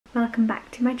welcome back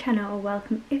to my channel, or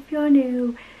welcome if you're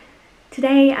new.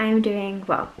 Today I am doing,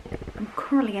 well, I'm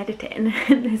currently editing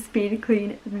the speed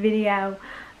clean video.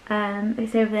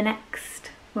 It's over the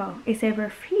next, it's over a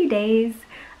few days,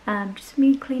 just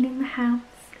me cleaning the house.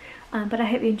 But I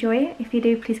hope you enjoy it. If you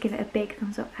do, please give it a big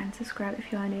thumbs up and subscribe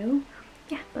if you are new.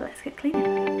 Yeah, but let's get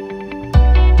cleaning.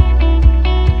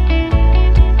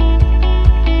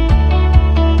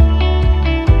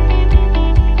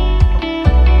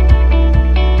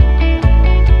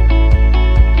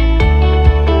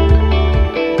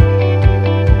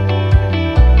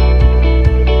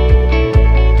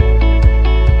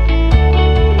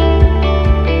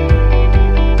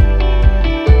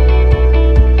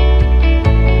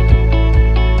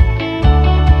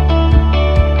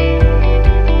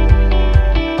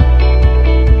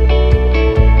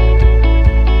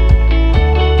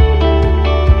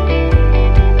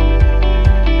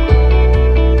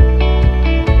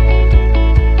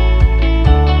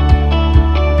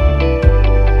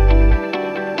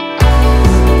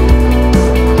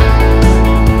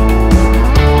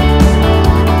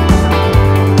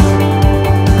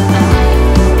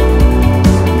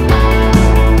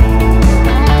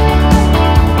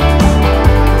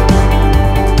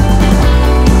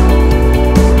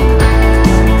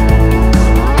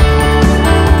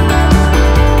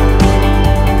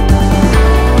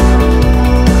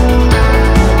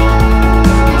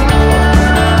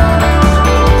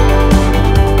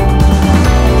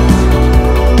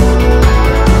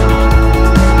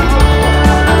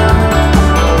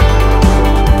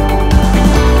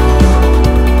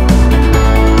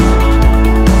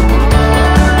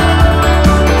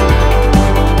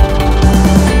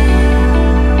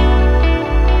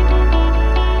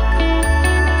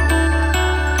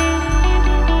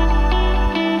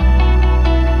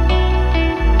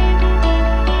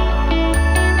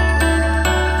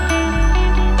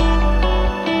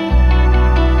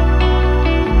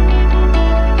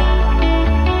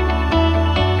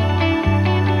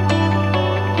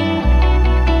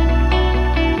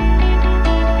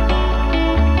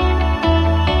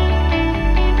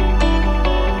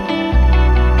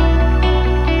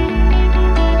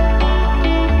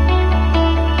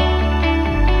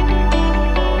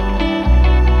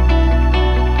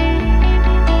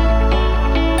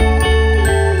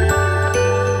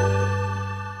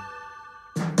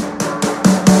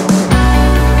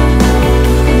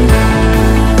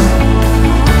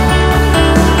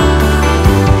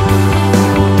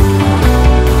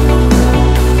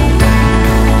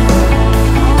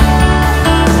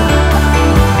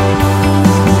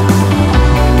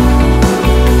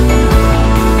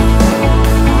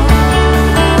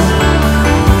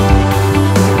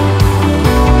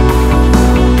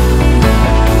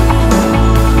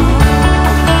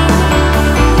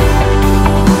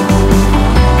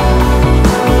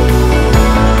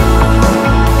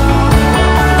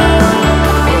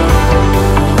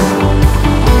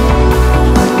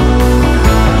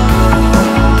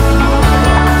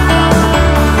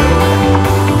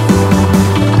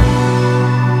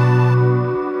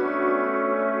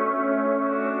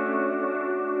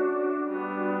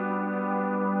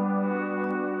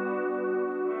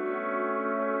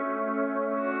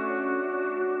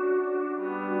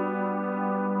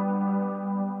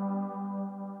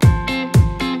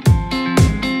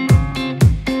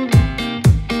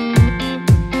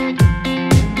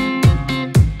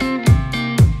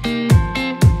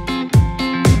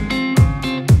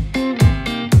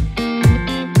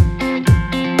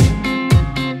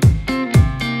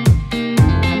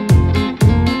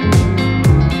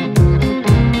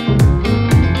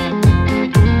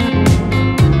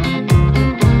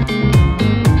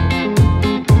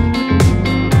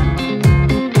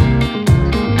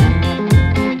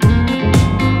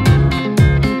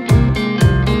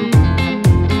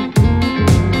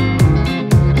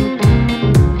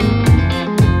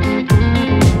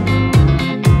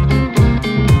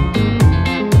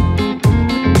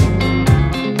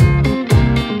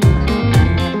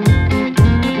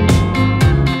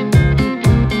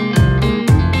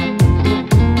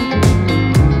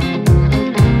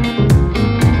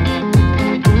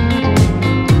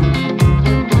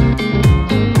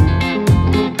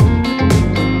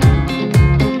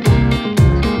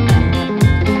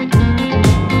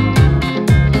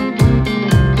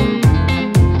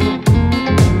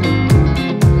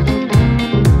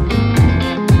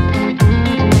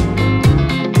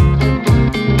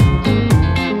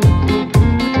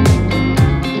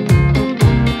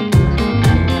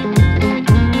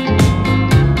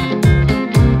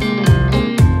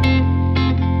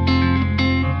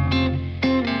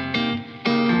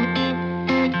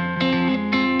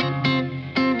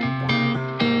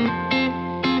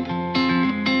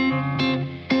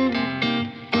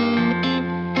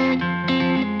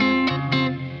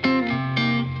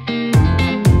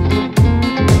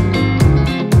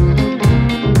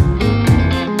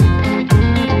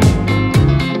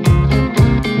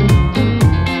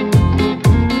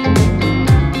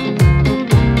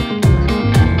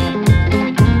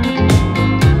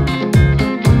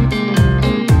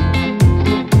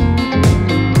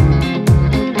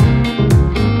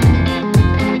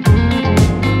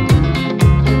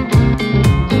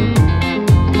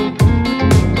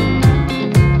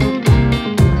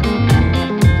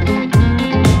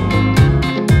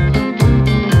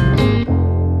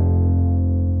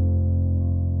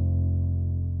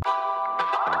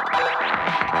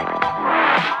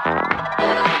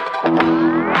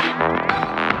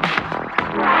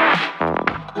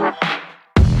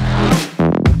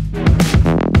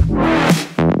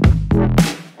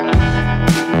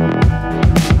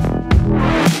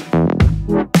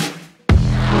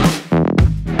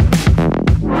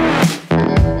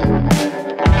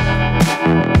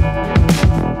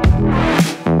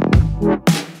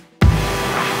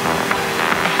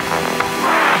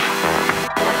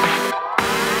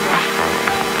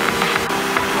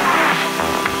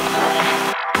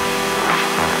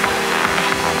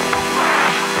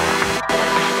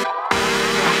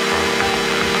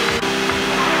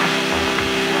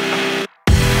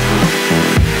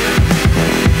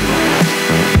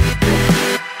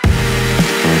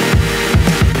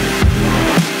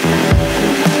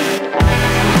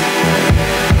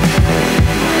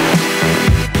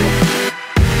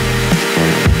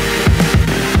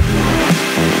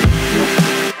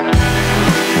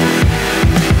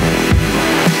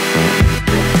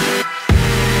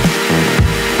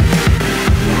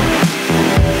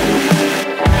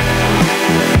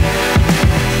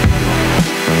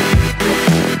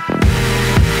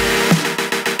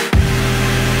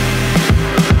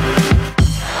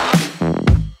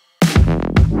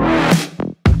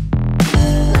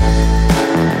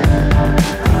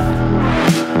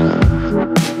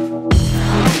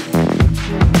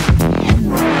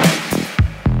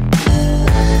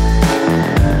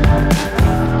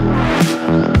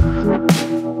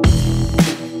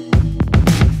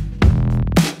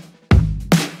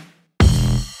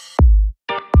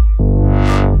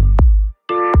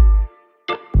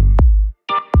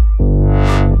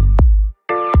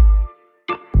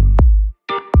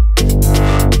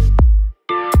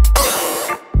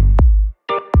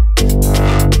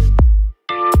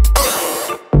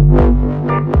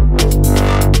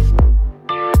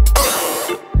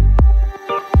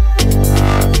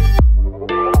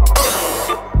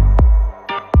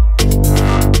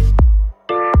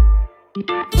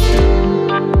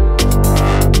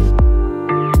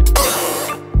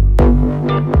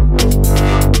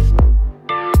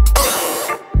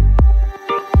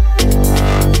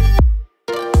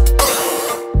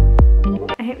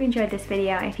 enjoyed this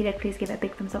video. If you did, please give it a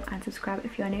big thumbs up and subscribe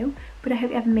if you're new. But I hope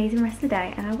you have an amazing rest of the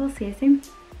day, and I will see you soon.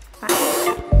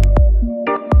 Bye.